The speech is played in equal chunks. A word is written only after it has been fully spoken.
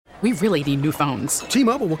We really need new phones.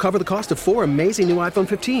 T-Mobile will cover the cost of 4 amazing new iPhone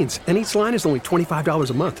 15s, and each line is only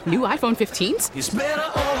 $25 a month. New iPhone 15s? It's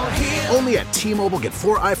better over here. Only at T-Mobile, get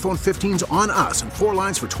 4 iPhone 15s on us and 4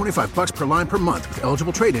 lines for $25 per line per month with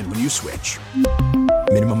eligible trade-in when you switch.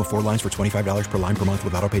 Minimum of 4 lines for $25 per line per month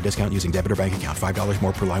with autopay discount using debit or bank account. $5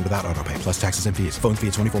 more per line without autopay, plus taxes and fees. Phone fee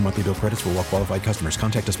at 24 monthly bill credits for well-qualified customers.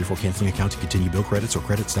 Contact us before canceling account to continue bill credits or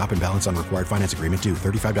credit stop and balance on required finance agreement due.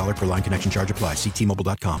 $35 per line connection charge applies. See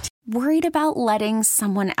T-Mobile.com. Worried about letting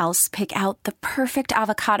someone else pick out the perfect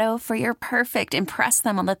avocado for your perfect impress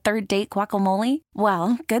them on the third date guacamole?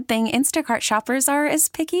 Well, good thing Instacart shoppers are as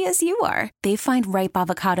picky as you are. They find ripe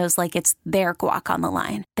avocados like it's their guac on the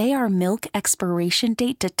line. They are milk expiration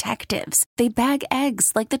date detectives. They bag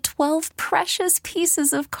eggs like the 12 precious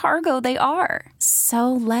pieces of cargo they are.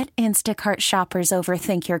 So let Instacart shoppers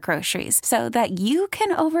overthink your groceries so that you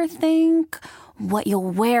can overthink what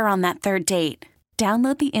you'll wear on that third date.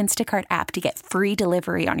 Download the Instacart app to get free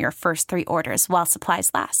delivery on your first 3 orders while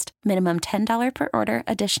supplies last. Minimum $10 per order.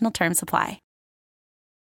 Additional terms apply.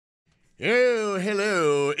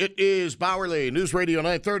 Hello. It is Bowerly, News Radio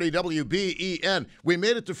 930 WBEN. We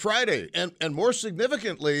made it to Friday, and more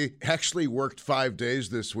significantly, actually worked 5 days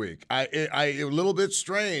this week. I a little bit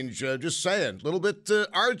strange, just saying. A little bit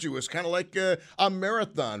arduous, kind of like a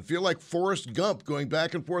marathon. Feel like Forrest Gump going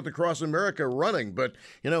back and forth across America running. But,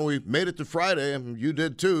 we made it to Friday, and you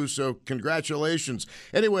did too, so congratulations.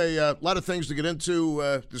 Anyway, a lot of things to get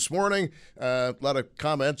into this morning. A lot of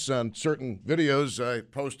comments on certain videos I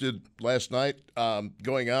posted last night,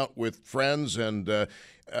 going out with friends, and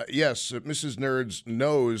yes, Mrs. Nerd's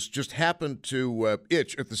nose just happened to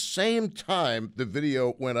itch at the same time the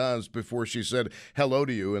video went on before she said hello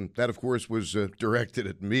to you, and that, of course, was directed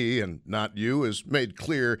at me and not you, as made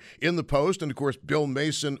clear in the post, and, of course, Bill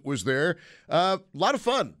Mason was there. A lot of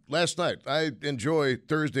fun last night. I enjoy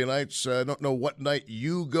Thursday nights. I don't know what night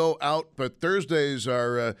you go out, but Thursdays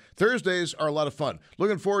are a lot of fun.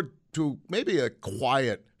 Looking forward to maybe a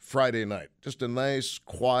quiet Friday night. Just a nice,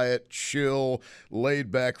 quiet, chill,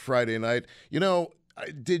 laid-back Friday night.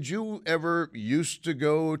 Did you ever used to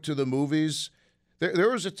go to the movies? There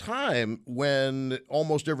was a time when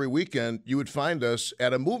almost every weekend you would find us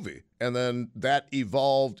at a movie, and then that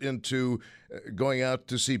evolved into going out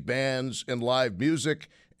to see bands and live music,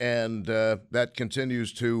 and that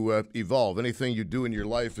continues to evolve. Anything you do in your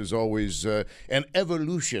life is always an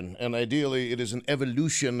evolution, and ideally it is an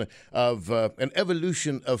evolution of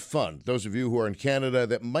fun. Those of you who are in Canada,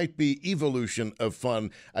 that might be evolution of fun,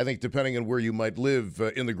 I think, depending on where you might live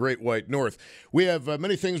in the Great White North. We have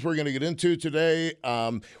many things we're going to get into today.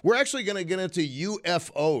 We're actually going to get into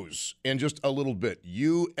UFOs in just a little bit.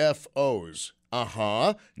 UFOs.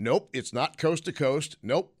 Nope, it's not coast to coast.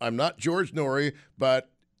 Nope, I'm not George Norrie, but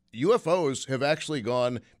UFOs have actually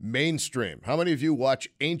gone mainstream. How many of you watch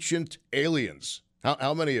Ancient Aliens?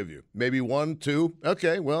 How many of you? Maybe 1, 2?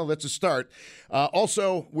 Okay, well, that's a start.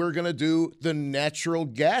 Also, we're going to do the natural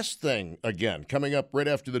gas thing again. Coming up right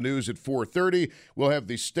after the news at 4:30, we'll have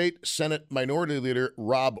the State Senate Minority Leader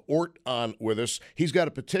Rob Ort on with us. He's got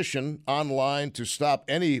a petition online to stop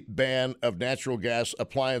any ban of natural gas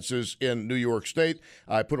appliances in New York State.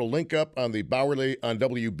 I put a link up on the Bowerly on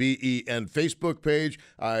WBEN Facebook page.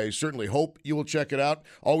 I certainly hope you will check it out.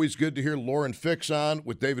 Always good to hear Lauren Fix on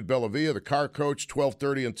with David Bellavia, the car coach,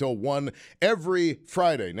 12:30 until 1 every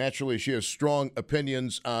Friday. Naturally, she has strong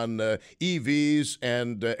opinions on EVs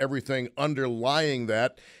and everything underlying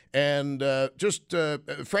that. And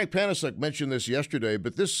Frank Panasek mentioned this yesterday,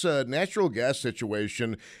 but this natural gas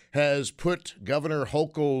situation has put Governor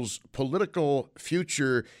Hochul's political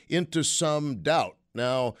future into some doubt.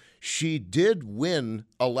 Now, she did win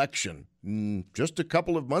election just a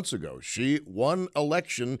couple of months ago. She won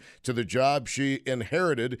election to the job she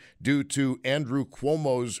inherited due to Andrew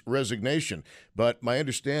Cuomo's resignation. But my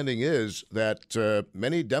understanding is that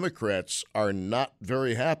many Democrats are not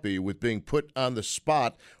very happy with being put on the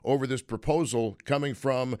spot over this proposal coming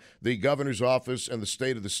from the governor's office and the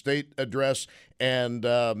State of the State address. And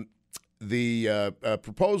the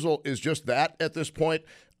proposal is just that at this point.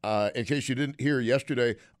 In case you didn't hear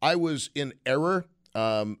yesterday, I was in error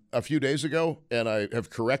a few days ago, and I have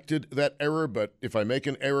corrected that error. But if I make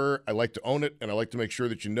an error, I like to own it, and I like to make sure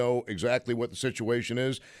that you know exactly what the situation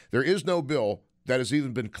is. There is no bill that has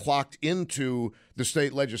even been clocked into the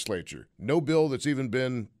state legislature. No bill that's even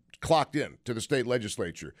been clocked in to the state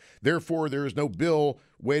legislature. Therefore, there is no bill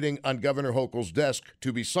waiting on Governor Hochul's desk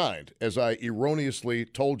to be signed, as I erroneously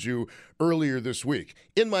told you earlier this week.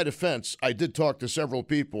 In my defense, I did talk to several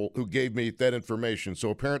people who gave me that information, so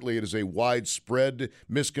apparently it is a widespread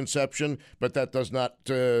misconception, but that does not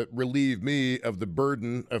relieve me of the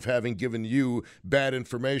burden of having given you bad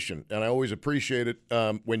information. And I always appreciate it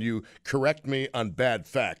when you correct me on bad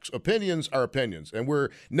facts. Opinions are opinions, and we're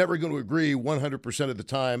never going to agree 100% of the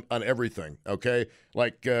time on everything, okay?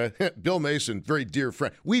 Like Bill Mason, very dear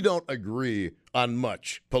friend. We don't agree on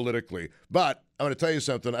much politically, but I'm going to tell you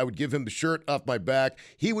something. I would give him the shirt off my back.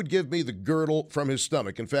 He would give me the girdle from his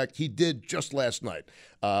stomach. In fact, he did just last night.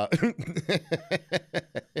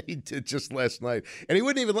 He did just last night. And he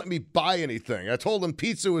wouldn't even let me buy anything. I told him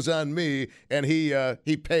pizza was on me, and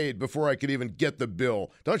he paid before I could even get the bill.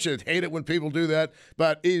 Don't you hate it when people do that?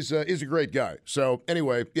 But he's a great guy. So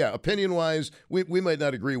anyway, yeah, opinion-wise, we might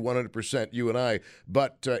not agree 100%, you and I.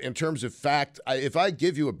 But in terms of fact, if I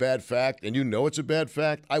give you a bad fact and you know it's a bad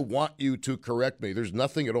fact, I want you to correct me. There's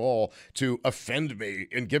nothing at all to offend me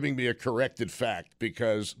in giving me a corrected fact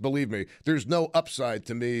because, believe me, there's no upside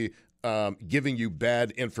to me giving you bad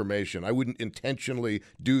information. I wouldn't intentionally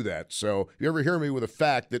do that. So if you ever hear me with a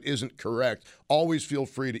fact that isn't correct, always feel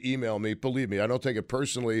free to email me. Believe me, I don't take it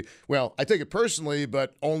personally. Well, I take it personally,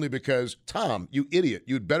 but only because, Tom, you idiot,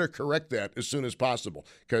 you'd better correct that as soon as possible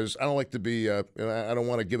because I don't like to be, I don't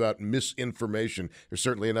want to give out misinformation. There's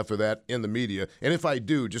certainly enough of that in the media. And if I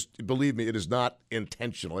do, just believe me, it is not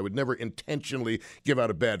intentional. I would never intentionally give out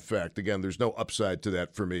a bad fact. Again, there's no upside to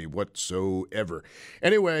that for me whatsoever.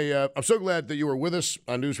 Anyway, I'm so glad that you were with us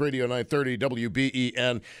on News Radio 930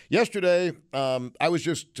 WBEN. Yesterday, I was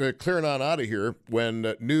just clearing on out of here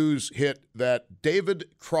when news hit that David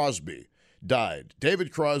Crosby died.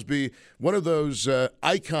 David Crosby, one of those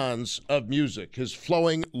icons of music, his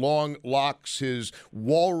flowing long locks, his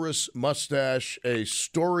walrus mustache, a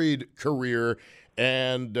storied career,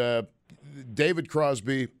 and David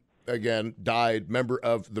Crosby, again, died, member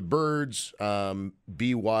of the Byrds,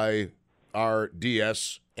 BYRDS,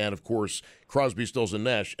 and, of course, Crosby, Stills, and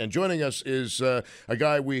Nash. And joining us is a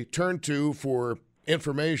guy we turn to for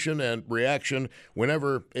information and reaction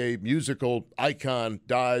whenever a musical icon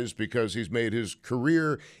dies because he's made his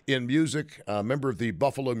career in music, a member of the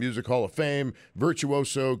Buffalo Music Hall of Fame,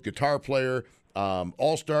 virtuoso guitar player,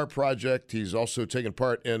 All-Star Project. He's also taken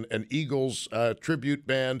part in an Eagles tribute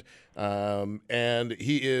band. And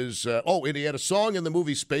he is, and he had a song in the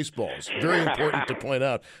movie Spaceballs. Very important to point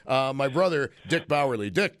out. My brother, Dick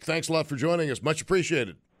Bowerly. Dick, thanks a lot for joining us. Much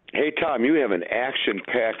appreciated. Hey, Tom, you have an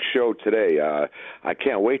action-packed show today. I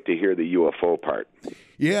can't wait to hear the UFO part.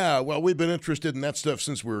 Yeah, well, we've been interested in that stuff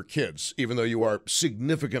since we were kids, even though you are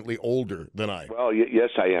significantly older than I. Well, yes,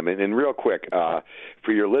 I am. And real quick,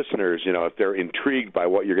 for your listeners, if they're intrigued by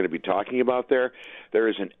what you're going to be talking about there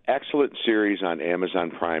is an excellent series on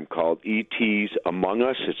Amazon Prime called E.T.'s Among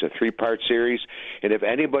Us. It's a 3-part series. And if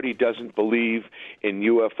anybody doesn't believe in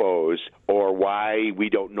UFOs or why we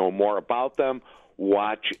don't know more about them,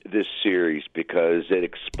 watch this series because it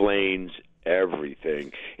explains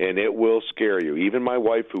everything, and it will scare you. Even my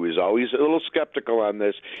wife, who is always a little skeptical on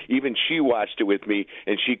this, even she watched it with me,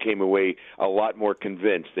 and she came away a lot more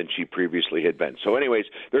convinced than she previously had been. So anyways,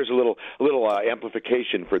 there's a little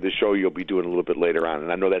amplification for the show you'll be doing a little bit later on,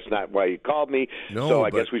 and I know that's not why you called me, so I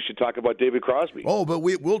guess we should talk about David Crosby. Oh, but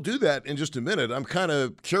we'll do that in just a minute. I'm kind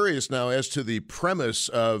of curious now as to the premise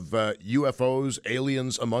of UFOs,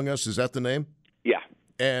 Aliens Among Us. Is that the name? Yeah.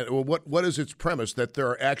 And what is its premise? That there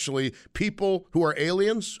are actually people who are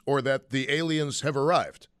aliens, or that the aliens have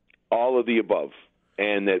arrived? All of the above,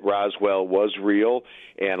 and that Roswell was real,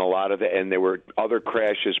 and and there were other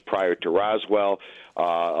crashes prior to Roswell. A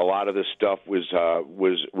lot of the stuff was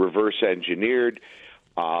reverse engineered.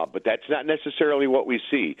 But that's not necessarily what we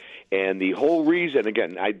see. And the whole reason,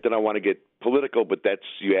 again, I don't want to get political, but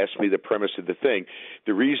you asked me the premise of the thing.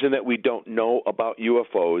 The reason that we don't know about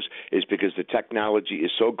UFOs is because the technology is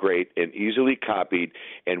so great and easily copied,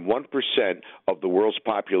 and 1% of the world's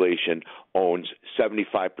population owns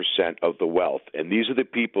 75% of the wealth. And these are the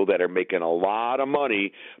people that are making a lot of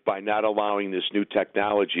money by not allowing this new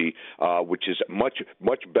technology, which is much,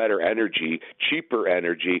 much better energy, cheaper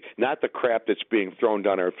energy, not the crap that's being thrown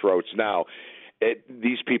down our throats now.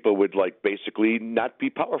 These people would basically not be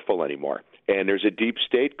powerful anymore. And there's a deep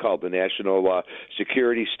state called the National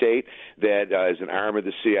Security State that is an arm of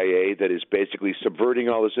the CIA that is basically subverting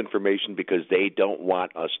all this information because they don't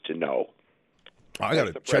want us to know. I got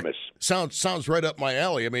to check. Premise. Sounds right up my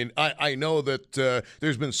alley. I mean, I know that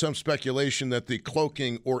there's been some speculation that the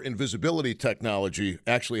cloaking or invisibility technology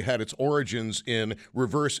actually had its origins in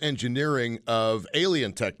reverse engineering of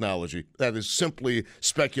alien technology. That is simply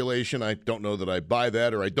speculation. I don't know that I buy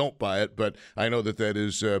that or I don't buy it, but I know that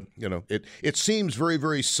is, it seems very,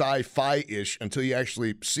 very sci-fi-ish until you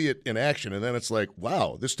actually see it in action, and then it's like,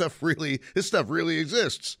 wow, this stuff really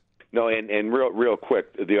exists. No, and real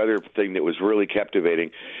quick, the other thing that was really captivating,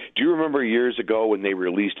 do you remember years ago when they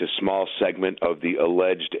released a small segment of the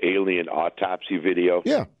alleged alien autopsy video?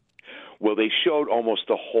 Yeah. Well, they showed almost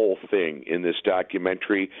the whole thing in this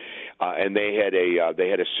documentary, and they had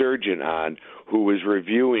a surgeon on who was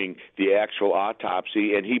reviewing the actual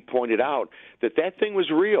autopsy, and he pointed out that thing was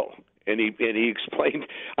real. And he explained,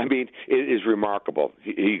 I mean, it is remarkable.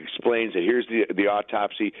 He explains that here's the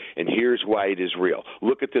autopsy, and here's why it is real.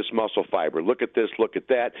 Look at this muscle fiber. Look at this. Look at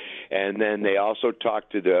that. And then they also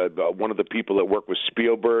talked to one of the people that work with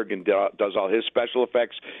Spielberg and does all his special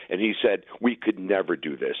effects, and he said, we could never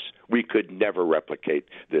do this. We could never replicate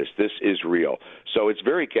this. This is real. So it's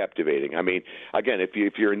very captivating. I mean, again,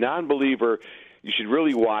 if you're a non-believer, you should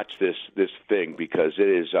really watch this thing because it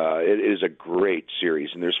is a great series,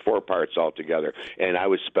 and there's 4 parts altogether, and I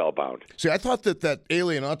was spellbound. See, I thought that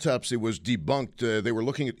alien autopsy was debunked. They were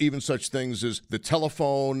looking at even such things as the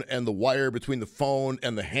telephone and the wire between the phone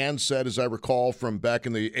and the handset, as I recall, from back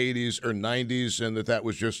in the 80s or 90s, and that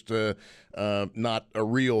was just not a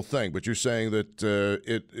real thing. But you're saying that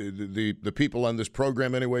the people on this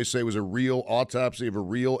program anyway say it was a real autopsy of a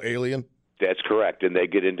real alien? That's correct, and they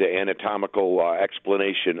get into anatomical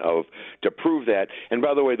explanation to prove that. And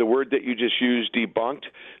by the way, the word that you just used, debunked,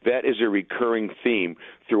 that is a recurring theme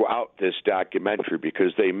throughout this documentary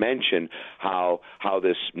because they mention how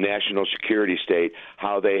this national security state,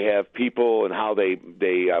 how they have people and how they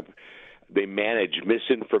manage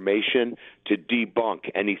misinformation to debunk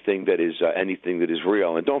anything that is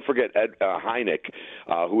real. And don't forget Ed Hynek,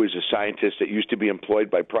 who is a scientist that used to be employed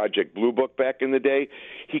by Project Blue Book back in the day.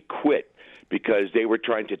 He quit because they were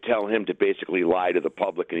trying to tell him to basically lie to the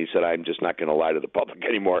public, and he said, I'm just not going to lie to the public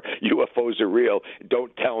anymore. UFOs are real.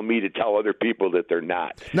 Don't tell me to tell other people that they're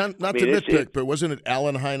not. Not to nitpick, but wasn't it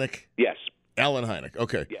Alan Hynek? Yes. Alan Hynek.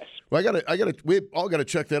 Okay. Yes. Well, we all got to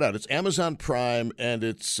check that out. It's Amazon Prime, and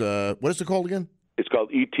it's what is it called again? It's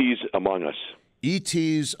called E.T.'s Among Us.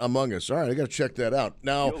 E.T.'s Among Us. All right, I got to check that out.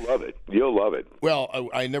 Now, You'll love it. Well,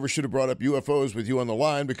 I never should have brought up UFOs with you on the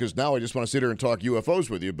line because now I just want to sit here and talk UFOs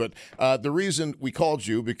with you. But the reason we called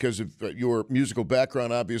you, because of your musical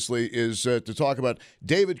background, obviously, is to talk about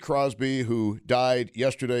David Crosby, who died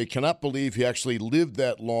yesterday. Cannot believe he actually lived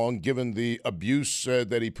that long, given the abuse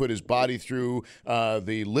that he put his body through,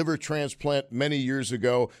 the liver transplant many years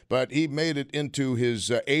ago. But he made it into his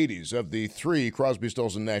 80s. Of the 3, Crosby,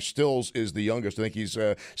 Stills, and Nash. Stills is the youngest. I think he's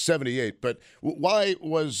 78. But why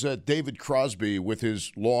was David Crosby, with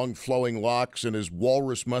his long flowing locks and his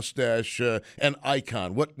walrus mustache, an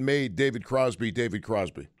icon? What made David Crosby David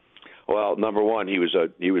Crosby? Well, number one, he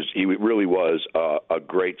really was a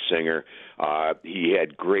great singer. He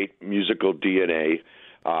had great musical DNA.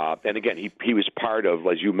 And again, he was part of,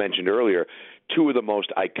 as you mentioned earlier, 2 of the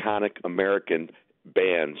most iconic American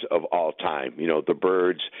bands of all time, the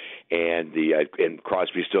Byrds and and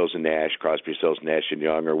Crosby, Stills and Nash, Crosby, Stills, Nash and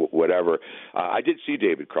Young, or whatever. I did see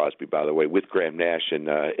David Crosby, by the way, with Graham Nash in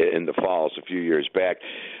the Falls a few years back.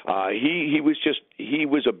 He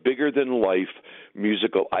was a bigger than life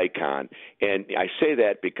musical icon, and I say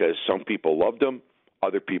that because some people loved him,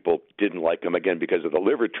 other people didn't like him, again because of the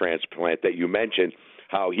liver transplant that you mentioned,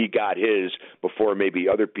 how he got his before maybe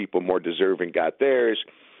other people more deserving got theirs.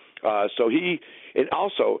 So he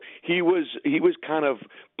was kind of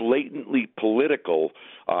blatantly political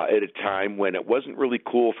at a time when it wasn't really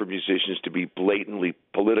cool for musicians to be blatantly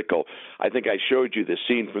political. I think I showed you the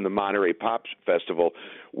scene from the Monterey Pop Festival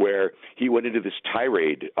where he went into this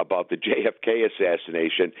tirade about the JFK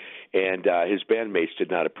assassination, and his bandmates did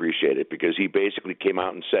not appreciate it because he basically came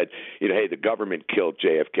out and said, hey, the government killed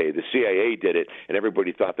JFK, the CIA did it, and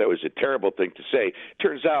everybody thought that was a terrible thing to say.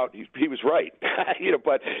 Turns out he was right.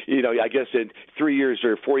 But I guess in 3 years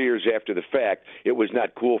or 4 years after the fact, it was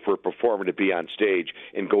not cool for a performer to be on stage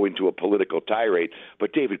and go into a political tirade.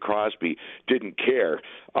 But David Crosby didn't care.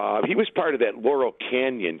 He was part of that Laurel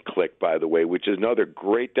Canyon clique, by the way, which is another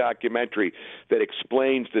great documentary that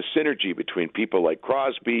explains the synergy between people like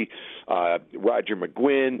Crosby, Roger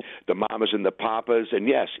McGuinn, the Mamas and the Papas, and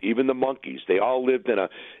yes, even the Monkees. They all lived in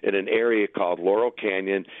an area called Laurel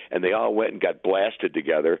Canyon, and they all went and got blasted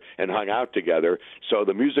together and hung out together. So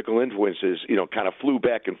the musical influences, kind of flew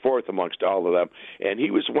back and forth amongst all of them. And he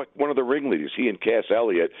was was one of the ringleaders. He and Cass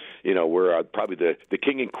Elliot, were probably the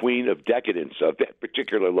king and queen of decadence of that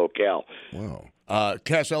particular locale. Wow.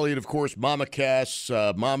 Cass Elliot, of course, Mama Cass,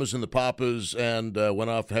 Mamas and the Papas, and went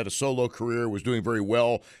off, had a solo career, was doing very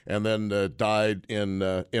well, and then died in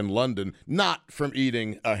London, not from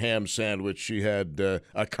eating a ham sandwich. She had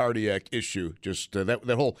a cardiac issue. Just that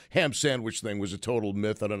whole ham sandwich thing was a total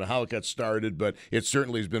myth. I don't know how it got started, but it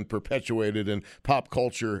certainly has been perpetuated in pop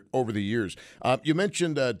culture over the years. You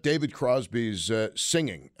mentioned David Crosby's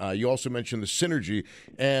singing. You also mentioned the synergy,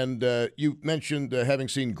 and you mentioned having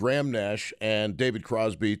seen Graham Nash and David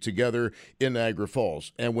Crosby together in Niagara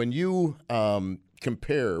Falls. And when you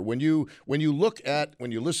compare, when you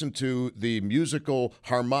listen to the musical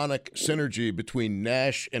harmonic synergy between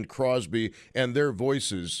Nash and Crosby and their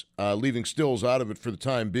voices, leaving Stills out of it for the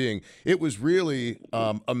time being, it was really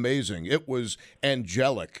amazing. It was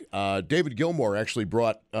angelic. David Gilmour actually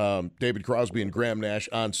brought David Crosby and Graham Nash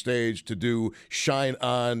on stage to do Shine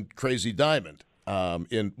On Crazy Diamond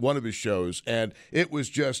in one of his shows, and it was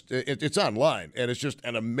just, it's online, and it's just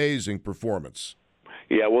an amazing performance.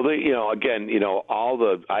 Yeah, well, I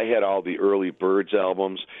had all the early Byrds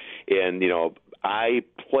albums, and, I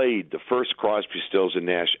played the first Crosby, Stills, and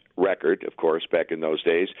Nash record, of course, back in those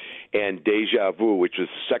days, and Deja Vu, which was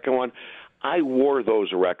the second one. I wore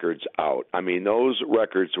those records out. I mean, those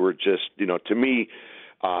records were just, to me,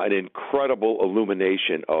 an incredible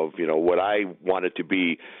illumination of what I wanted to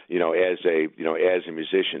be as a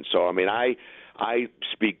musician. So I mean I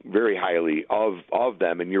speak very highly of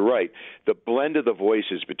them, and you're right. The blend of the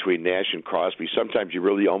voices between Nash and Crosby, sometimes you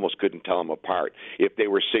really almost couldn't tell them apart if they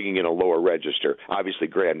were singing in a lower register. Obviously,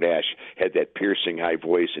 Graham Nash had that piercing high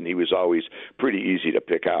voice, and he was always pretty easy to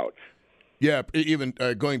pick out. Yeah, even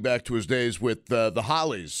going back to his days with the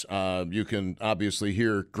Hollies, you can obviously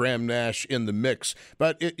hear Graham Nash in the mix.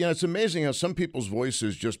 But it's amazing how some people's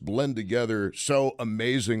voices just blend together so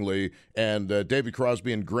amazingly. And David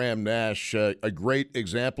Crosby and Graham Nash, a great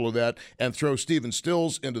example of that. And throw Stephen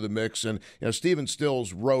Stills into the mix. And Stephen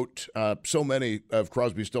Stills wrote so many of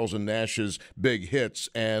Crosby, Stills, and Nash's big hits,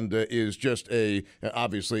 and is just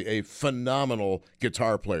obviously a phenomenal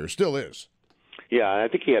guitar player. Still is. Yeah, I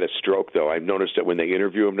think he had a stroke, though. I've noticed that when they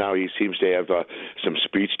interview him now, he seems to have some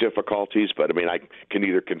speech difficulties. But, I mean, I can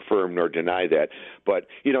neither confirm nor deny that. But,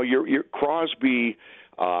 your Crosby,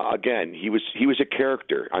 again, he was a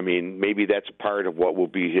character. I mean, maybe that's part of what will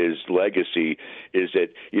be his legacy is that,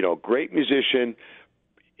 great musician,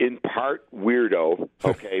 in part weirdo,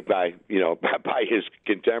 okay, by his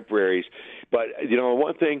contemporaries. But,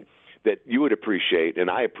 one thing that you would appreciate, and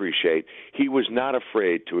I appreciate, he was not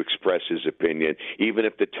afraid to express his opinion, even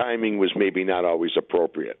if the timing was maybe not always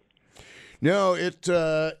appropriate. No, it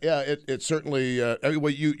certainly.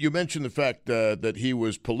 You mentioned the fact that he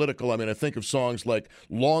was political. I mean, I think of songs like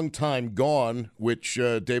 "Long Time Gone," which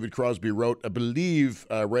David Crosby wrote, I believe,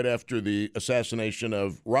 right after the assassination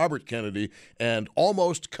of Robert Kennedy, and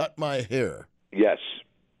 "Almost Cut My Hair." Yes.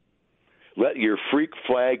 Let your freak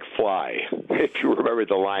flag fly, if you remember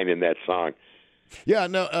the line in that song. Yeah,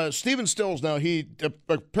 now, Stephen Stills, now, he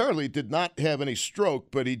apparently did not have any stroke,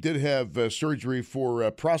 but he did have surgery for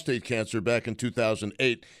prostate cancer back in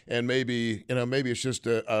 2008, and maybe it's just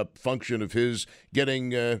a function of his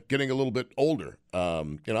getting a little bit older.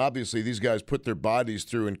 Obviously, these guys put their bodies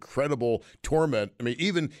through incredible torment. I mean,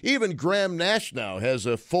 even Graham Nash now has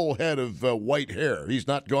a full head of white hair. He's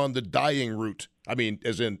not gone the dyeing route. I mean,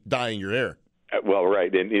 as in dyeing your hair. Well,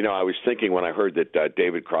 right. And, I was thinking when I heard that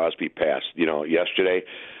David Crosby passed, yesterday,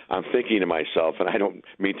 I'm thinking to myself, and I don't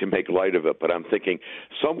mean to make light of it, but I'm thinking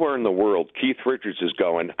somewhere in the world, Keith Richards is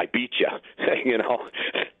going, I beat you,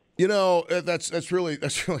 That's really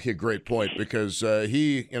a great point because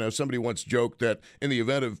somebody once joked that in the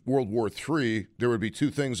event of World War III, there would be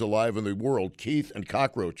two things alive in the world, Keith and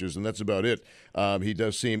cockroaches, and that's about it. He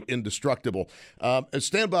does seem indestructible.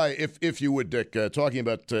 Stand by, if you would, Dick, talking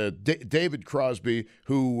about David Crosby,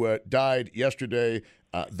 who died yesterday.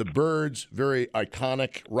 The Byrds, very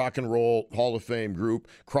iconic rock and roll Hall of Fame group.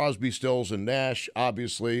 Crosby, Stills, and Nash,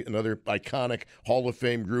 obviously, another iconic Hall of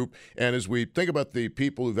Fame group. And as we think about the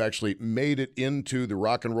people who've actually made it into the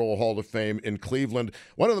Rock and Roll Hall of Fame in Cleveland,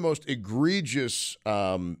 one of the most egregious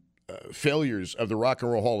failures of the Rock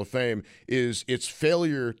and Roll Hall of Fame is its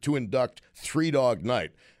failure to induct Three Dog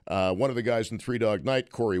Night. One of the guys in Three Dog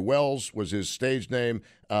Night, Corey Wells, was his stage name,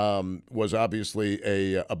 was obviously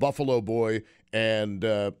a Buffalo boy. And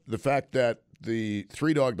the fact that the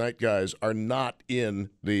Three Dog Night guys are not in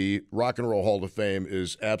the Rock and Roll Hall of Fame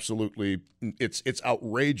is absolutely, it's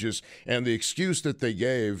outrageous. And the excuse that they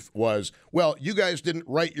gave was, well, you guys didn't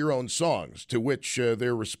write your own songs, to which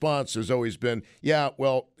their response has always been, yeah,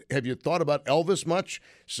 well, have you thought about Elvis much?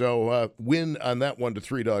 So win on that one to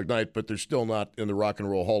Three Dog Night, but they're still not in the Rock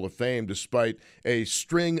and Roll Hall of Fame, despite a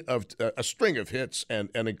string of hits and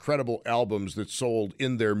incredible albums that sold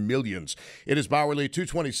in their millions. It is Bowerly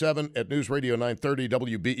 227 at News Radio 930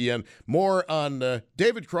 WBEN. More on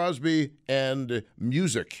David Crosby and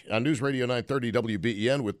music on News Radio 930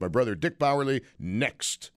 WBEN with my brother Dick Bowerly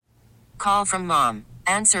next. Call from mom.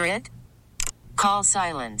 Answer it. Call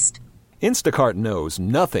silenced. Instacart knows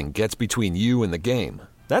nothing gets between you and the game.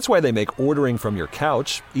 That's why they make ordering from your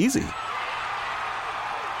couch easy.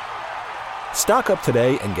 Stock up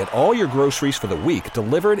today and get all your groceries for the week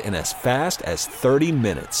delivered in as fast as 30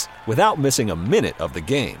 minutes without missing a minute of the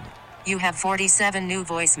game. You have 47 new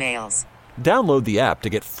voicemails. Download the app to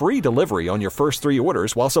get free delivery on your first 3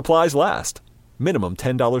 orders while supplies last. Minimum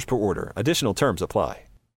 $10 per order. Additional terms apply.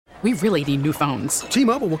 We really need new phones.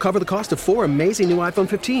 T-Mobile will cover the cost of 4 amazing new iPhone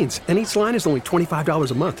 15s, and each line is only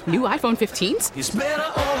 $25 a month. New iPhone 15s? It's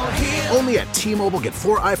better over here. Only at T-Mobile, get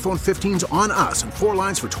 4 iPhone 15s on us and 4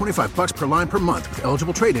 lines for $25 per line per month with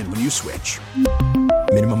eligible trade-in when you switch.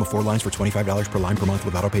 Minimum of 4 lines for $25 per line per month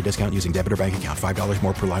with autopay discount using debit or bank account. $5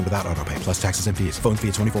 more per line without autopay, plus taxes and fees. Phone fee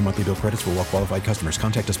at 24 monthly bill credits for well-qualified customers.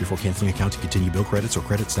 Contact us before canceling account to continue bill credits or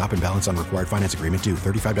credit stop and balance on required finance agreement due.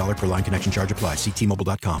 $35 per line connection charge applies. See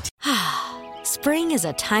T-Mobile.com. Spring is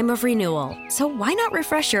a time of renewal, so why not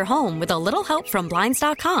refresh your home with a little help from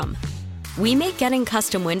Blinds.com? We make getting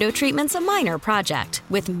custom window treatments a minor project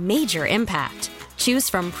with major impact. Choose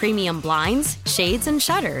from premium blinds, shades, and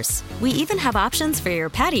shutters. We even have options for your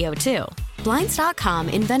patio, too. Blinds.com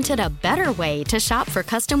invented a better way to shop for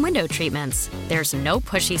custom window treatments. There's no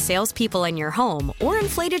pushy salespeople in your home or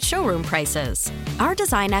inflated showroom prices. Our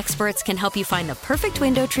design experts can help you find the perfect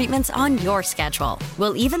window treatments on your schedule.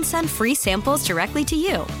 We'll even send free samples directly to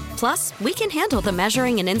you. Plus, we can handle the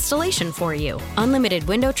measuring and installation for you. Unlimited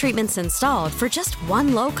window treatments installed for just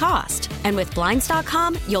one low cost. And with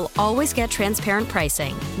Blinds.com, you'll always get transparent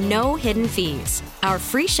pricing. No hidden fees. Our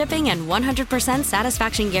free shipping and 100%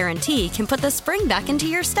 satisfaction guarantee can put the spring back into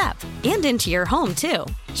your step and into your home, too.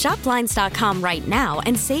 Shop Blinds.com right now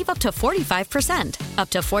and save up to 45%.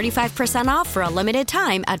 Up to 45% off for a limited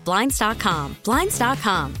time at Blinds.com.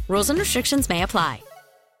 Blinds.com. Rules and restrictions may apply.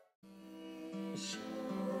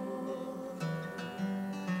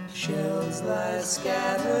 Shells lie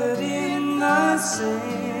scattered in the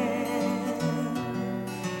sand,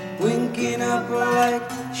 winking up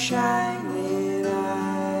like shining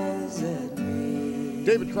eyes at me.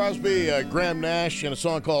 David Crosby, Graham Nash, and a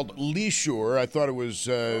song called Leisure. I thought it was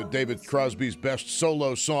David Crosby's best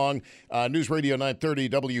solo song. News Radio 930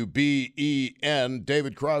 WBEN.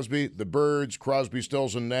 David Crosby, the Byrds, Crosby,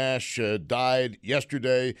 Stills, and Nash died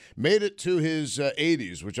yesterday. Made it to his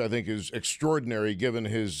 80s, which I think is extraordinary given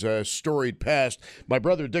his storied past. My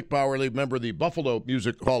brother Dick Bowerly, member of the Buffalo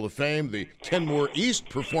Music Hall of Fame, the Kenmore East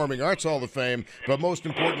Performing Arts Hall of Fame, but most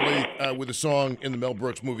importantly, with a song in the Mel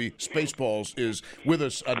Brooks movie Spaceballs, is with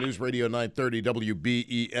us on News Radio 930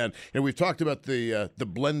 WBEN. And we've talked about the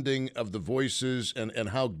blending of the voices and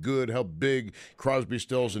how good, how big Crosby,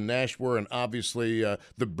 Stills, and Nash were, and obviously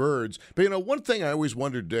the Byrds. But, one thing I always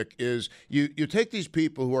wondered, Dick, is you take these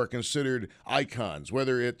people who are considered icons,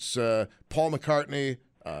 whether it's Paul McCartney,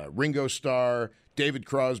 Ringo Starr, David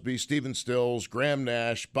Crosby, Stephen Stills, Graham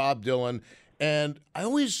Nash, Bob Dylan, and I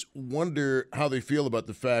always wonder how they feel about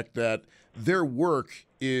the fact that their work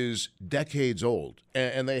is decades old,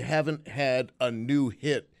 and they haven't had a new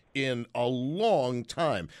hit in a long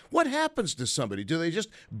time. What happens to somebody? Do they just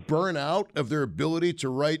burn out of their ability to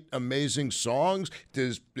write amazing songs?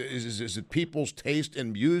 Is it people's taste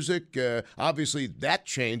in music? Obviously, that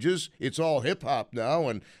changes. It's all hip hop now,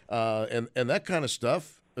 and that kind of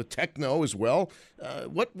stuff. Techno as well.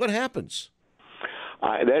 What happens?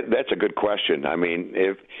 That's a good question. I mean,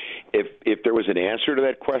 if there was an answer to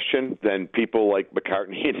that question, then people like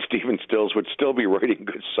McCartney and Stephen Stills would still be writing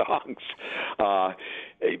good songs.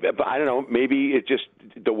 But I don't know. Maybe it just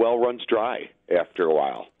the well runs dry after a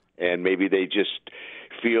while, and maybe they just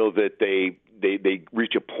feel that they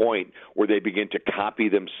reach a point where they begin to copy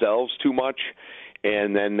themselves too much.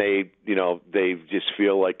 And then they just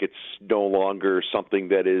feel like it's no longer something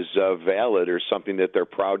that is valid or something that they're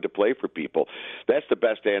proud to play for people. That's the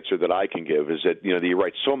best answer that I can give, is that, you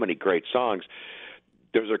write so many great songs.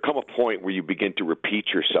 there's come a point where you begin to repeat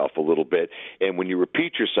yourself a little bit, and when you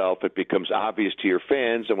repeat yourself, it becomes obvious to your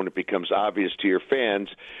fans, and when it becomes obvious to your fans,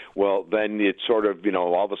 well, then it's sort of,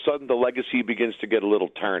 all of a sudden the legacy begins to get a little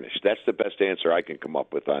tarnished. That's the best answer I can come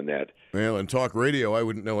up with on that. Well, in talk radio, I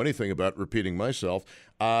wouldn't know anything about repeating myself.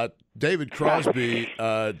 David Crosby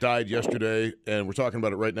died yesterday, and we're talking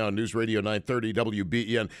about it right now on News Radio 930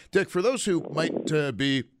 WBEN. Dick, for those who might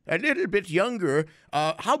be a little bit younger,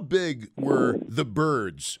 how big were the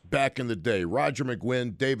Byrds back in the day? Roger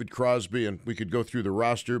McGuinn, David Crosby, and we could go through the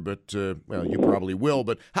roster, but, well, you probably will.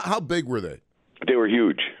 But how big were they? They were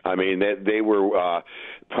huge. I mean, they were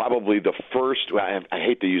probably the first, I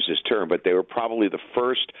hate to use this term, but they were probably the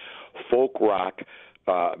first folk rock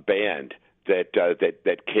band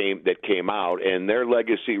that came out, and their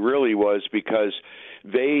legacy really was because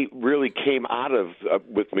they really came out of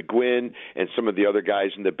with McGuinn and some of the other guys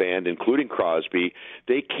in the band, including Crosby.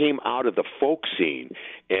 They came out of the folk scene,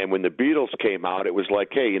 and when the Beatles came out, it was like,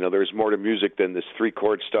 hey, there's more to music than this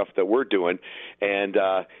 3-chord stuff that we're doing, and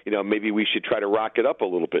maybe we should try to rock it up a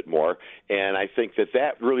little bit more. And I think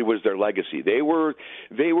that really was their legacy. They were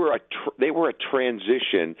a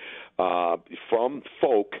transition from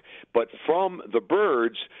folk, but from the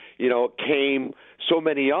Byrds, came so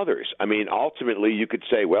many others. I mean, ultimately, you could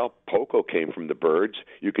say, well, Poco came from the Byrds.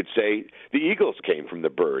 You could say the Eagles came from the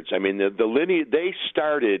Byrds. I mean, the lineage, they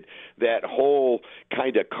started that whole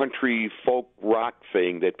kind of country folk rock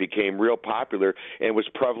thing that became real popular and was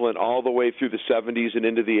prevalent all the way through the 70s and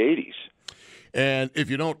into the 80s. And if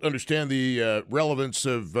you don't understand the relevance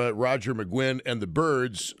of Roger McGuinn and the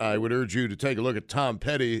Byrds, I would urge you to take a look at Tom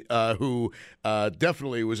Petty, who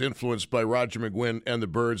definitely was influenced by Roger McGuinn and the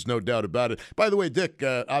Byrds, no doubt about it. By the way, Dick,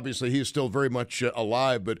 obviously he is still very much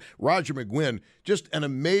alive, but Roger McGuinn, just an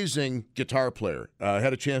amazing guitar player. I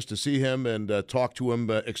had a chance to see him and talk to him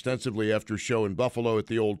extensively after a show in Buffalo at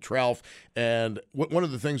the old Tralf. And one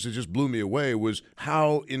of the things that just blew me away was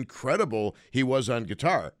how incredible he was on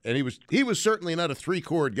guitar. And he was certainly not a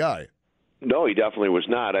 3-chord guy. No, he definitely was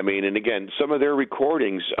not. I mean, and again, some of their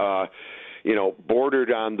recordings,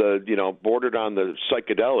 bordered on the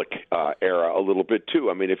psychedelic era a little bit too.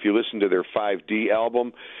 I mean, if you listen to their 5D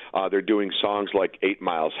album, they're doing songs like 8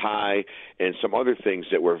 Miles High and some other things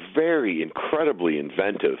that were very incredibly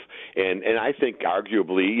inventive and I think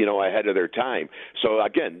arguably, ahead of their time. So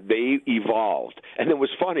again, they evolved. And then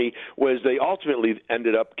what's funny was they ultimately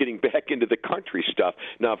ended up getting back into the country stuff.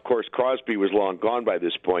 Now, of course, Crosby was long gone by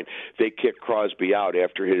this point. They kicked Crosby out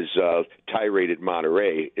after his tirade at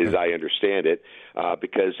Monterey, as I understand it,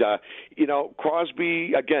 because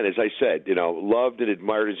Crosby, again, as I said, loved and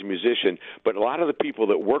admired as a musician, but a lot of the people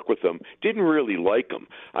that work with him didn't really like him.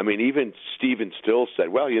 I mean, even Stephen Stills said,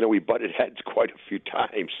 well, we butted heads quite a few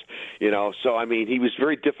times, So, I mean, he was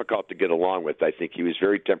very difficult to get along with. I think he was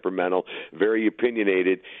very temperamental, very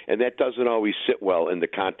opinionated, and that doesn't always sit well in the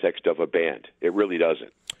context of a band. It really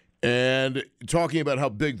doesn't. And talking about how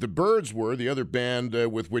big the Byrds were, the other band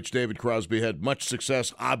with which David Crosby had much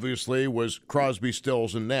success, obviously, was Crosby,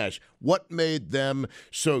 Stills, and Nash. What made them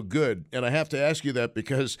so good? And I have to ask you that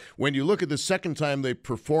because when you look at the second time they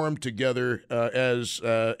performed together as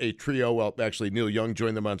a trio, well, actually, Neil Young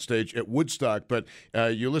joined them on stage at Woodstock, but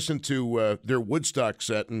you listen to their Woodstock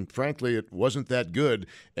set, and frankly, it wasn't that good.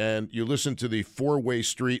 And you listen to the 4-Way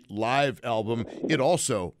Street live album, it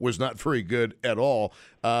also was not very good at all.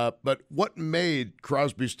 But what made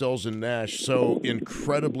Crosby, Stills, and Nash so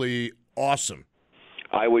incredibly awesome?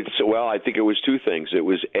 I think it was two things. It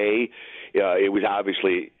was it was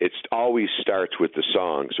obviously, it always starts with the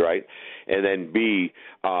songs, right? And then B,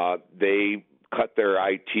 they cut their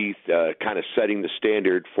eye teeth kind of setting the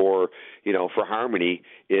standard for harmony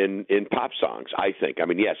in pop songs, I think. I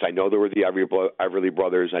mean, yes, I know there were the Everly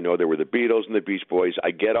Brothers. I know there were the Beatles and the Beach Boys.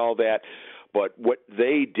 I get all that. But what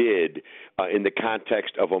they did in the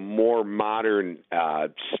context of a more modern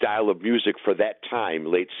style of music for that time,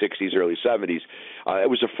 late 60s, early 70s, it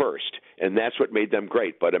was a first. And that's what made them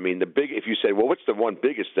great. But, I mean, if you say, well, what's the one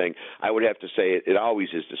biggest thing, I would have to say it always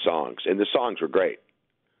is the songs. And the songs were great.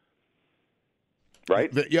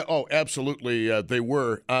 Right? Yeah. Oh, absolutely. They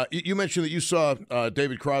were. You mentioned that you saw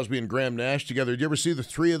David Crosby and Graham Nash together. Did you ever see the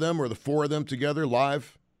three of them or the four of them together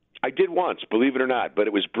live? I did once, believe it or not, but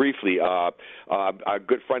it was briefly. A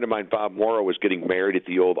good friend of mine, Bob Morrow, was getting married at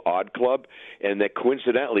the old Odd Club, and that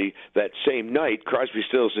coincidentally, that same night, Crosby,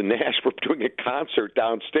 Stills, and Nash were doing a concert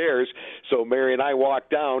downstairs. So Mary and I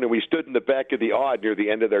walked down, and we stood in the back of the Odd near the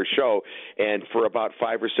end of their show, and for about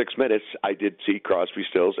 5 or 6 minutes, I did see Crosby,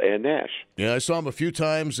 Stills, and Nash. Yeah, I saw him a few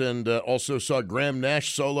times, and also saw Graham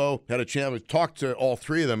Nash solo. Had a chance to talk to all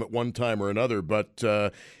three of them at one time or another, but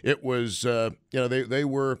it was, they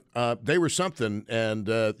were something, and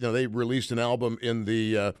they released an album in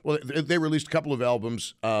the they released a couple of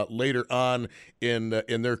albums later on in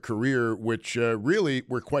their career, which really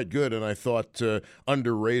were quite good, and I thought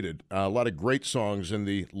underrated. A lot of great songs in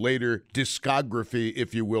the later discography,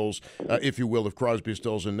 if you will, of Crosby,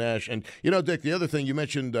 Stills, and Nash. And Dick, the other thing you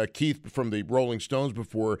mentioned, Keith from the Rolling Stones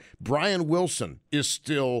before. Brian Wilson is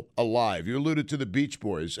still alive. You alluded to the Beach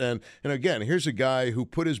Boys, and again, here's a guy who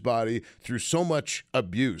put his body through so much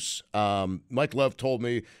abuse. Mike Love told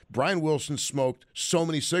me Brian Wilson smoked so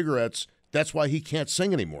many cigarettes, that's why he can't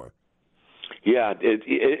sing anymore. Yeah,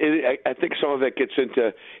 I think some of it gets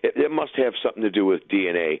into it must have something to do with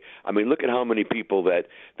DNA. I mean, look at how many people that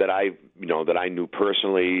I knew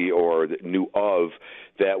personally or that knew of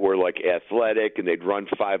that were like athletic and they'd run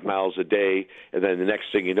 5 miles a day, and then the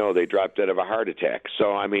next thing you know, they dropped dead of a heart attack.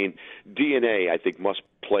 So, I mean, DNA, I think, must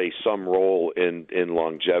play some role in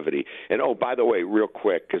longevity. And, oh, by the way, real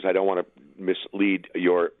quick, because I don't want to mislead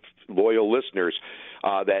your loyal listeners,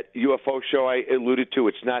 that UFO show I alluded to,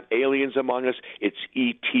 it's not aliens among us, it's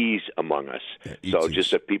ETs among us. Yeah, so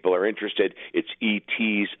just if people are interested, it's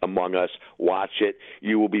ETs among us. Watch it.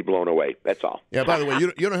 You will be blown away. That's all. Yeah, by the way,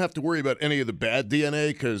 you don't have to worry about any of the bad DNA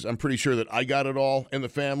because I'm pretty sure that I got it all in the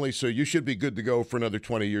family, so you should be good to go for another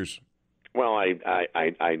 20 years. Well,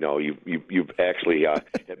 I know you've actually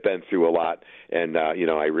been through a lot, and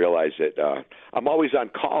I realize that I'm always on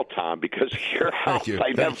call, Tom, because of your house.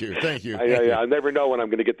 Thank you. I never know when I'm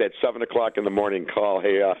going to get that 7:00 in the morning call.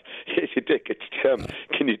 Hey, Dick, it's Tim.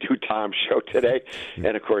 Can you do Tom's show today?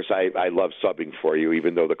 And of course, I love subbing for you,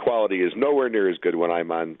 even though the quality is nowhere near as good when I'm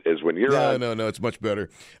on as when you're on. No, it's much better.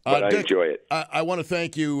 But Dick, I enjoy it. I want to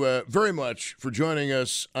thank you very much for joining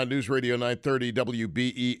us on News Radio 930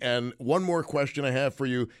 WBEN. One more question I have for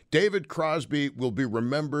you. David Crosby will be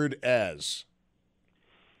remembered as?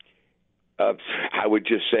 I would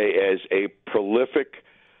just say as a prolific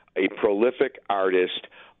artist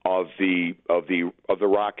of the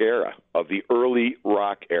rock era, of the early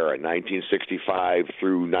rock era, 1965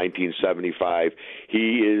 through 1975.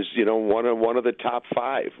 He is, one of the top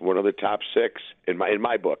 5, one of the top 6 in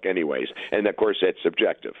my book, anyways. And of course, that's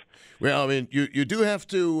subjective. Well, I mean, you do have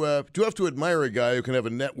to admire a guy who can have a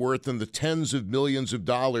net worth in the tens of millions of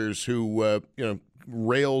dollars who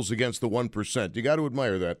rails against the 1%. You got to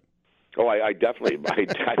admire that. Oh, I definitely,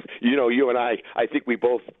 you and I think we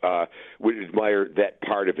both would admire that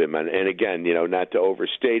part of him. And again, not to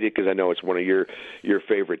overstate it, because I know it's one of your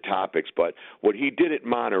favorite topics, but what he did at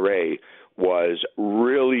Monterey was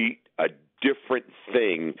really a different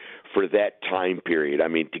thing for that time period. I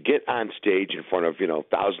mean, to get on stage in front of,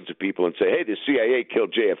 thousands of people and say, hey, the CIA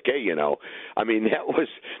killed JFK, I mean,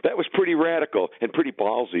 that was pretty radical and pretty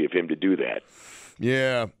ballsy of him to do that.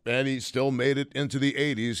 Yeah, and he still made it into the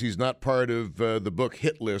 80s. He's not part of the book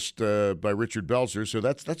Hit List by Richard Belzer, so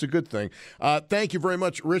that's a good thing. Thank you very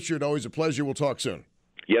much, Richard. Always a pleasure. We'll talk soon.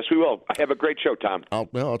 Yes, we will. Have a great show, Tom.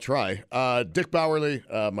 I'll try. Dick Bowerly,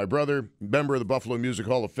 my brother, member of the Buffalo Music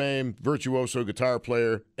Hall of Fame, virtuoso guitar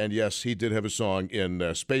player, and yes, he did have a song in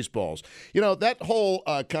Spaceballs. That whole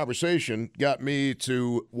conversation got me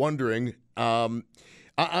to wondering.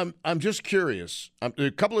 I'm just curious.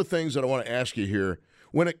 A couple of things that I want to ask you here.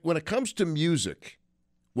 When it comes to music,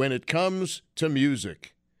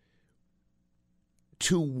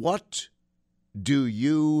 to what do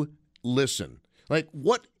you listen? Like,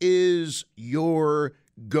 what is your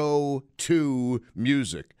go-to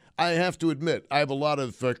music? I have to admit, I have a lot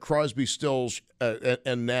of Crosby, Stills,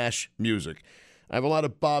 and Nash music. I have a lot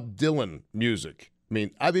of Bob Dylan music. I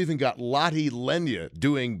mean, I've even got Lotte Lenya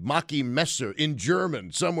doing Mackie Messer in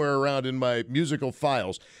German somewhere around in my musical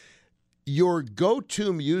files. Your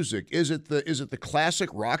go-to music, is it the classic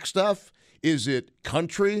rock stuff? Is it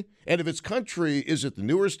country? And if it's country, is it the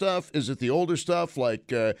newer stuff? Is it the older stuff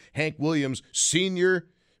like Hank Williams Sr.?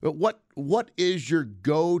 What is your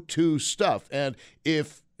go-to stuff? And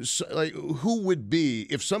who would be,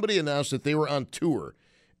 if somebody announced that they were on tour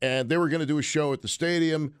and they were going to do a show at the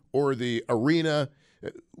stadium or the arena,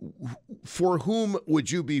 for whom would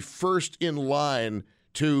you be first in line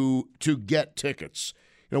to get tickets?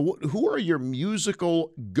 Who are your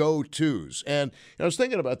musical go-tos? And I was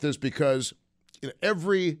thinking about this because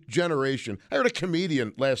every generation. I heard a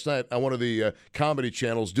comedian last night on one of the comedy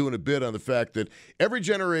channels doing a bit on the fact that every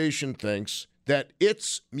generation thinks that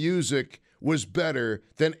its music was better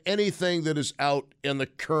than anything that is out in the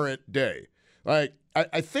current day. Like,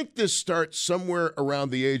 I think this starts somewhere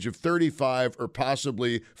around the age of 35 or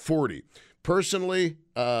possibly 40. Personally,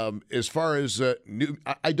 as far as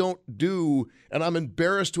I don't do, and I'm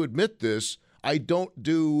embarrassed to admit this, I don't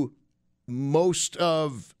do most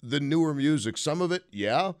of the newer music. Some of it,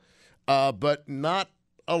 yeah, but not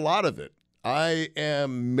a lot of it. I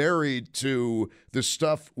am married to the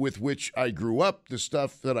stuff with which I grew up, the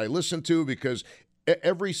stuff that I listen to, because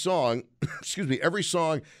every song, every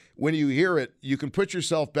song, when you hear it, you can put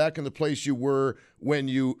yourself back in the place you were when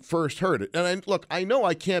you first heard it. And I know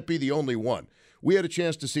I can't be the only one. We had a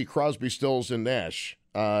chance to see Crosby, Stills, and Nash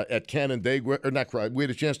at Canandaigua, or not Crosby. We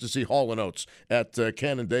had a chance to see Hall & Oates at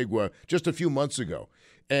Canandaigua just a few months ago.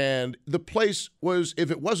 And the place was,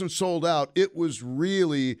 if it wasn't sold out, it was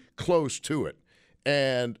really close to it.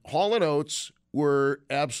 And Hall & Oates were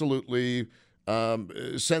absolutely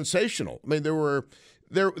sensational. I mean,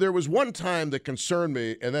 there was one time that concerned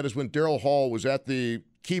me, and that is when Daryl Hall was at the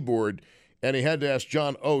keyboard and he had to ask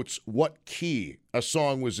John Oates what key a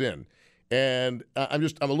song was in. And I'm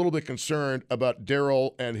a little bit concerned about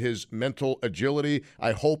Daryl and his mental agility.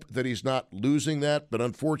 I hope that he's not losing that, but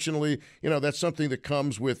unfortunately, that's something that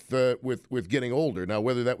comes with getting older. Now,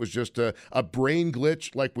 whether that was just a brain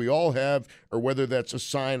glitch like we all have, or whether that's a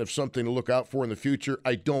sign of something to look out for in the future,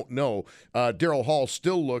 I don't know. Daryl Hall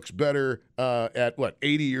still looks better at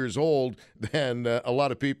 80 years old than a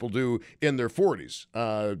lot of people do in their 40s.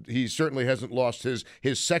 He certainly hasn't lost his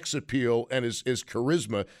sex appeal and his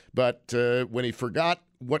charisma, but when he forgot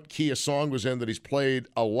what key a song was in that he's played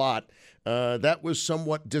a lot, that was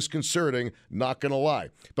somewhat disconcerting, not going to lie.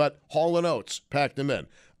 But Hall & Oates packed them in.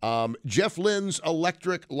 Jeff Lynne's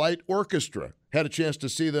Electric Light Orchestra, had a chance to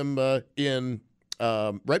see them in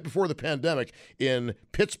right before the pandemic in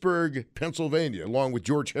Pittsburgh, Pennsylvania, along with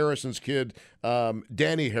George Harrison's kid,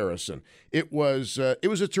 Danny Harrison. It was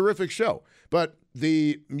a terrific show. But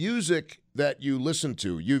the music that you listen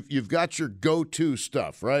to, you've got your go-to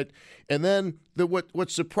stuff, right? And then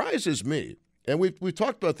what surprises me, and we've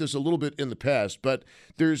talked about this a little bit in the past, but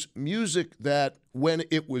there's music that when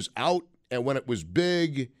it was out and when it was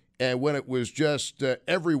big and when it was just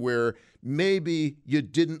everywhere, maybe you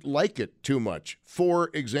didn't like it too much. For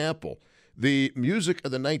example, the music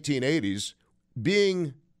of the 1980s,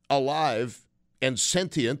 being alive and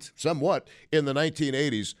sentient somewhat in the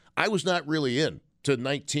 1980s, I was not really into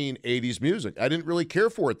 1980s music. I didn't really care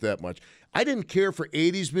for it that much. I didn't care for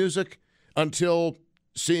 80s music until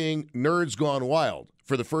seeing Nerds Gone Wild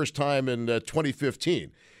for the first time in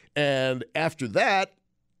 2015. And after that,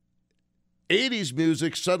 80s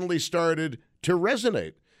music suddenly started to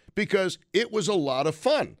resonate because it was a lot of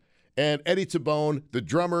fun. And Eddie Tabone, the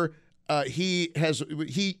drummer, he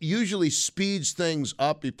usually speeds things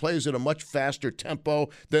up. He plays at a much faster tempo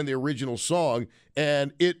than the original song,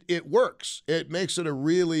 and it works. It makes it a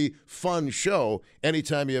really fun show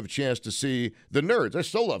anytime you have a chance to see the Nerds. I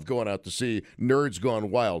still love going out to see Nerds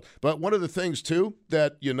Gone Wild. But one of the things, too,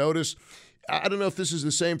 that you notice, I don't know if this is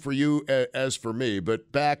the same for you as for me,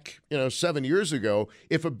 but back 7 years ago,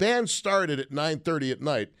 if a band started at 9:30 at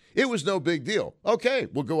night, it was no big deal. Okay,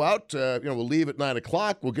 we'll go out, we'll leave at 9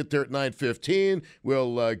 o'clock, we'll get there at 9:15,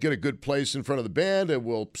 we'll get a good place in front of the band, and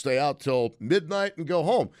we'll stay out till midnight and go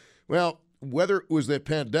home. Well, whether it was the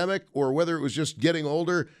pandemic or whether it was just getting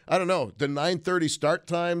older, I don't know. The 9:30 start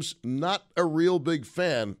times, not a real big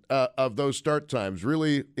fan of those start times.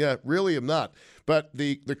 Really am not. But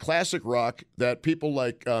the classic rock that people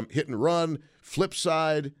like Hit and Run,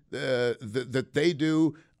 Flipside, that they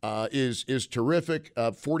do is terrific.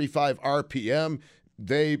 45 RPM.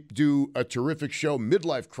 They do a terrific show.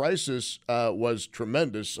 Midlife Crisis was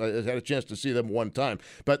tremendous. I had a chance to see them one time.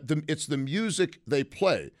 But it's the music they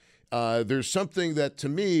play. There's something that to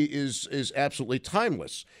me is absolutely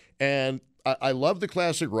timeless. And I love the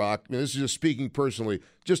classic rock. I mean, this is just speaking personally.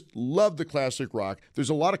 Just love the classic rock. There's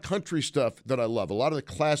a lot of country stuff that I love. A lot of the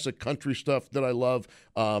classic country stuff that I love.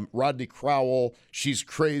 Rodney Crowell, She's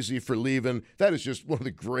Crazy for Leaving. That is just one of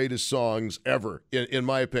the greatest songs ever, in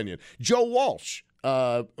my opinion. Joe Walsh,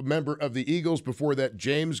 a member of the Eagles. Before that,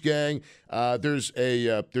 James Gang. There's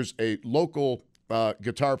a local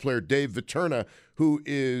guitar player, Dave Viterna, who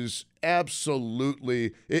is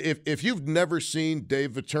absolutely, if you've never seen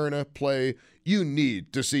Dave Viterna play, you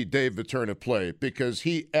need to see Dave Viterna play because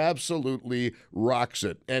he absolutely rocks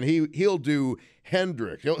it. And he'll do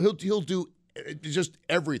Hendrix. He'll do just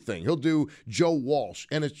everything. He'll do Joe Walsh,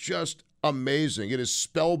 and it's just amazing. It is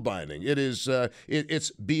spellbinding. It is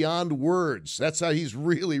it's beyond words. That's how he's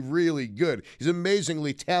really, really good. He's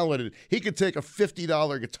amazingly talented. He could take a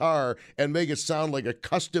 $50 guitar and make it sound like a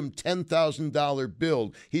custom $10,000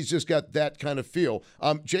 build. He's just got that kind of feel.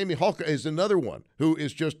 Jamie Hulka is another one who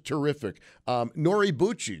is just terrific. Nori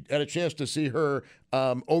Bucci, had a chance to see her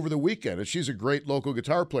over the weekend, and she's a great local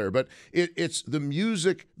guitar player, but it's the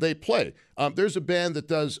music they play. There's a band that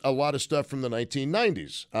does a lot of stuff from the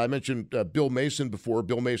 1990s. I mentioned Bill Mason before.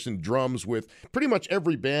 Bill Mason drums with pretty much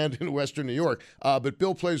every band in Western New York, but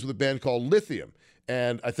Bill plays with a band called Lithium.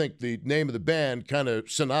 And I think the name of the band kind of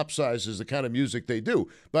synopsizes the kind of music they do.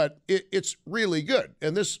 But it's really good.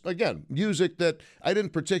 And this, again, music that I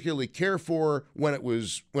didn't particularly care for when it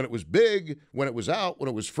was big, when it was out, when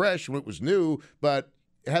it was fresh, when it was new. But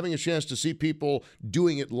having a chance to see people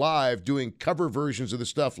doing it live, doing cover versions of the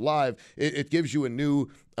stuff live, it gives you a new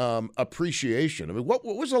appreciation. I mean, what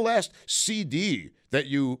was the last CD that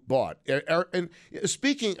you bought? And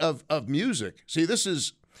speaking of music, see, this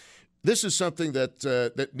is something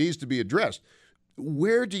that needs to be addressed.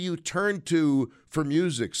 Where do you turn to for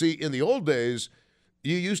music? See, in the old days,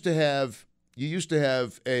 you used to have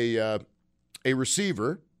a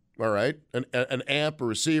receiver, all right, an amp, a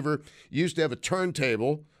receiver. You used to have a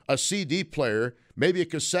turntable, a CD player, maybe a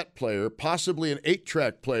cassette player, possibly an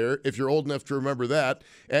 8-track player, if you're old enough to remember that,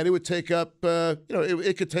 and it would take up,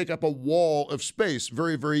 it could take up a wall of space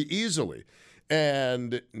very, very easily.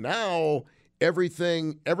 And now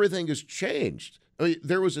everything has changed. I mean,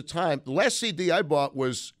 there was a time, the last CD I bought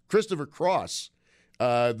was Christopher Cross,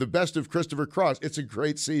 the best of Christopher Cross. It's a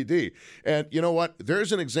great CD. And you know what?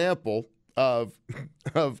 There's an example of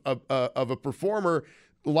a performer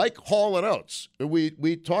like Hall & Oates.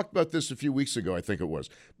 We talked about this a few weeks ago, I think it was.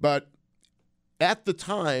 But at the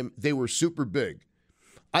time, they were super big.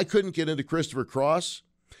 I couldn't get into Christopher Cross,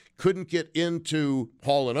 couldn't get into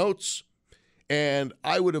Hall & Oates, and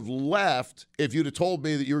I would have laughed if you'd have told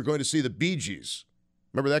me that you were going to see the Bee Gees.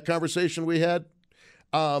 Remember that conversation we had?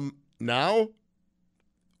 Now,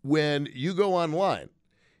 when you go online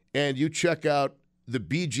and you check out the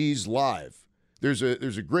Bee Gees live, there's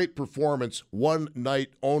a great performance, one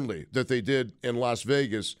night only, that they did in Las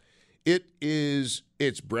Vegas.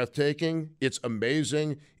 It's breathtaking. It's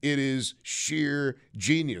amazing. It is sheer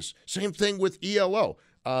genius. Same thing with ELO.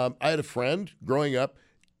 I had a friend growing up.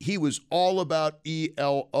 He was all about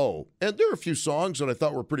ELO. And there are a few songs that I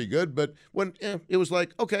thought were pretty good, but when it was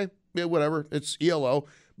like, okay, yeah, whatever, it's ELO.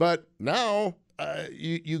 But now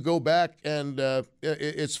you go back and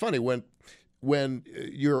it's funny when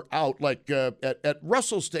you're out, like at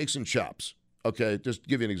Russell Steaks and Shops, okay, just to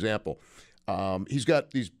give you an example. He's got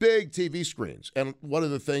these big TV screens, and one of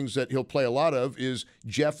the things that he'll play a lot of is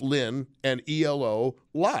Jeff Lynne and ELO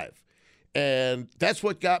live. And that's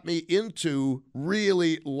what got me into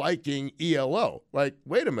really liking ELO. Like,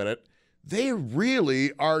 wait a minute, they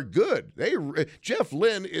really are good. Jeff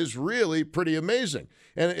Lynne is really pretty amazing.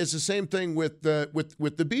 And it's the same thing with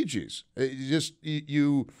the Bee Gees.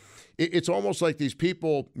 It's almost like these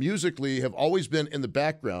people musically have always been in the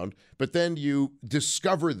background, but then you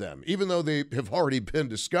discover them, even though they have already been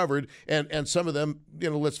discovered. And some of them,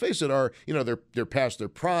 let's face it, are they're past their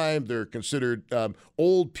prime. They're considered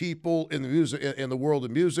old people in the world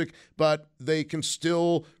of music, but they can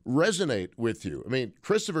still resonate with you. I mean,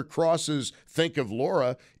 Christopher Cross's "Think of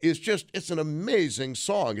Laura" it's an amazing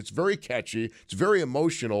song. It's very catchy. It's very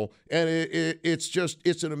emotional, and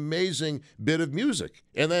it's an amazing bit of music.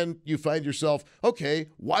 And then you find yourself, okay,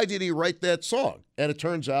 why did he write that song? And it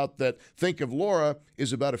turns out that "Think of Laura"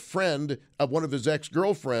 is about a friend of one of his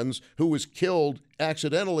ex-girlfriends who was killed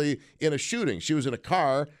accidentally in a shooting. She was in a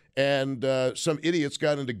car, and some idiots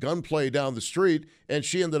got into gunplay down the street, and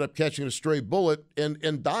she ended up catching a stray bullet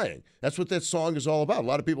and dying. That's what that song is all about. A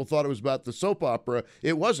lot of people thought it was about the soap opera.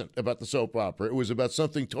 It wasn't about the soap opera. It was about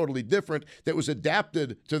something totally different that was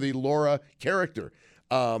adapted to the Laura character.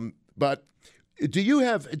 But do you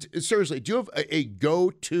have a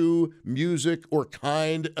go-to music or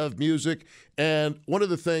kind of music? And one of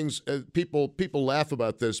the things, people laugh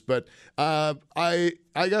about this, but I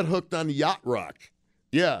got hooked on yacht rock.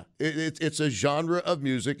 Yeah, it's a genre of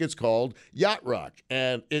music. It's called yacht rock,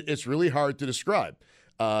 and it's really hard to describe.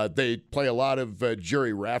 They play a lot of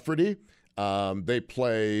Jerry Rafferty. They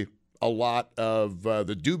play a lot of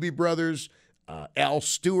the Doobie Brothers, Al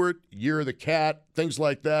Stewart, Year of the Cat, things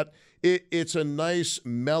like that. It's a nice,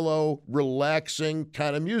 mellow, relaxing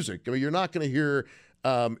kind of music. I mean, you're not going to hear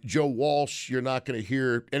Joe Walsh. You're not going to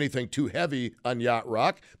hear anything too heavy on yacht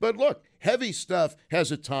rock. But look, heavy stuff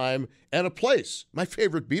has a time and a place. My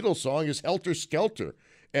favorite Beatles song is Helter Skelter.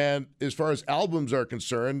 And as far as albums are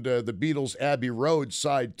concerned, the Beatles' Abbey Road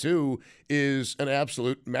Side 2 is an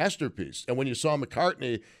absolute masterpiece. And when you saw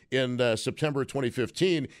McCartney in September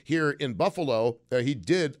 2015 here in Buffalo, he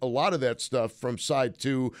did a lot of that stuff from Side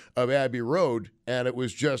 2 of Abbey Road, and it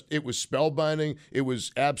was spellbinding. It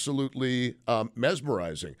was absolutely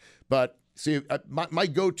mesmerizing. But see, my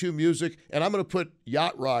go-to music, and I'm going to put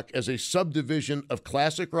yacht rock as a subdivision of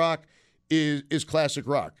classic rock, is classic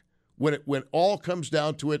rock. When all comes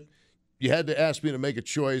down to it, you had to ask me to make a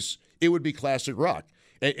choice, it would be classic rock.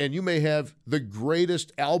 And you may have the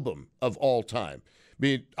greatest album of all time. I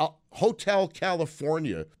mean, Hotel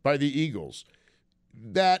California by the Eagles.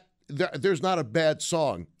 There's not a bad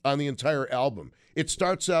song on the entire album. It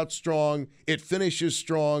starts out strong, it finishes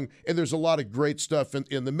strong, and there's a lot of great stuff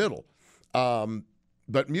in the middle.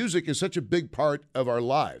 But music is such a big part of our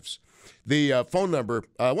lives. The phone number,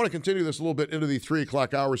 I want to continue this a little bit into the 3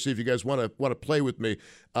 o'clock hour, see if you guys want to play with me,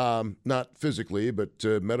 not physically, but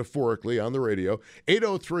metaphorically on the radio.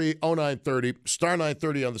 803-0930, star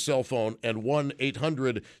 930 on the cell phone, and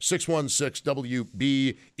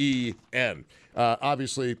 1-800-616-WBEN.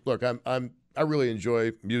 Obviously, look, I really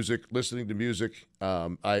enjoy music, listening to music.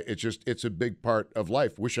 It's a big part of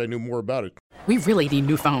life. Wish I knew more about it. We really need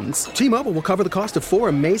new phones. T-Mobile will cover the cost of 4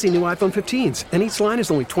 amazing new iPhone 15s, and each line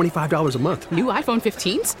is only $25 a month. New iPhone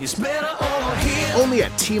 15s? It's better over here. Only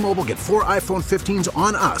at T-Mobile, get 4 iPhone 15s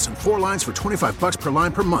on us and 4 lines for $25 per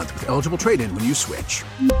line per month with eligible trade-in when you switch.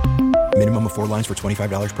 Minimum of 4 lines for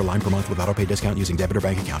 $25 per line per month with autopay discount using debit or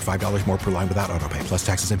bank account. $5 more per line without autopay, plus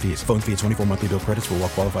taxes and fees. Phone fee at 24 monthly bill credits for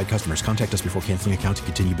well-qualified customers. Contact us before canceling account to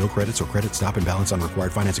continue bill credits or credit stop and balance on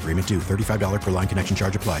required finance agreement due. $35 per line connection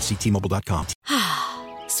charge applies. See T-Mobile.com.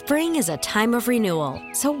 Spring is a time of renewal,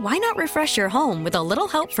 so why not refresh your home with a little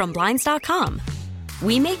help from Blinds.com?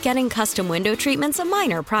 We make getting custom window treatments a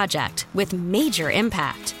minor project with major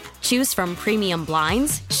impact. Choose from premium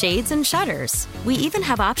blinds, shades, and shutters. We even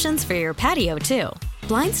have options for your patio, too.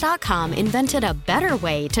 Blinds.com invented a better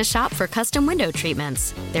way to shop for custom window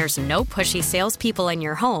treatments. There's no pushy salespeople in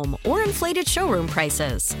your home or inflated showroom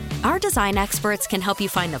prices. Our design experts can help you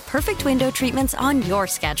find the perfect window treatments on your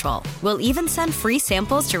schedule. We'll even send free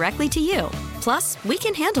samples directly to you. Plus, we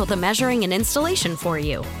can handle the measuring and installation for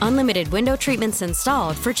you. Unlimited window treatments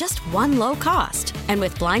installed for just one low cost. And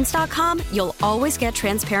with Blinds.com, you'll always get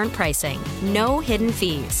transparent pricing. No hidden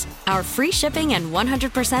fees. Our free shipping and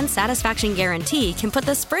 100% satisfaction guarantee can put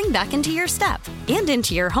the spring back into your step and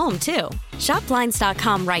into your home, too. Shop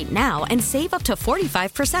Blinds.com right now and save up to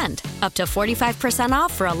 45%. Up to 45%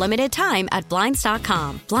 off for a limited time at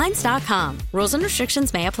Blinds.com. Blinds.com. Rules and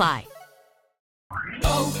restrictions may apply.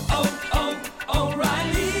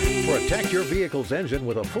 O'Reilly. Protect your vehicle's engine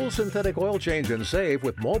with a full synthetic oil change and save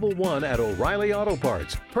with Mobil 1 at O'Reilly Auto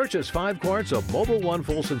Parts. Purchase 5 quarts of Mobil 1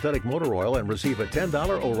 full synthetic motor oil and receive a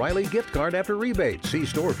 $10 O'Reilly gift card after rebate. See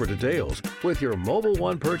store for details. With your Mobil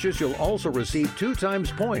 1 purchase, you'll also receive 2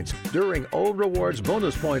 times points during O Rewards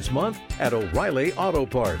Bonus Points Month at O'Reilly Auto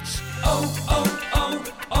Parts.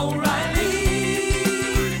 O'Reilly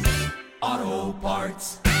Auto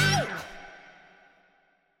Parts.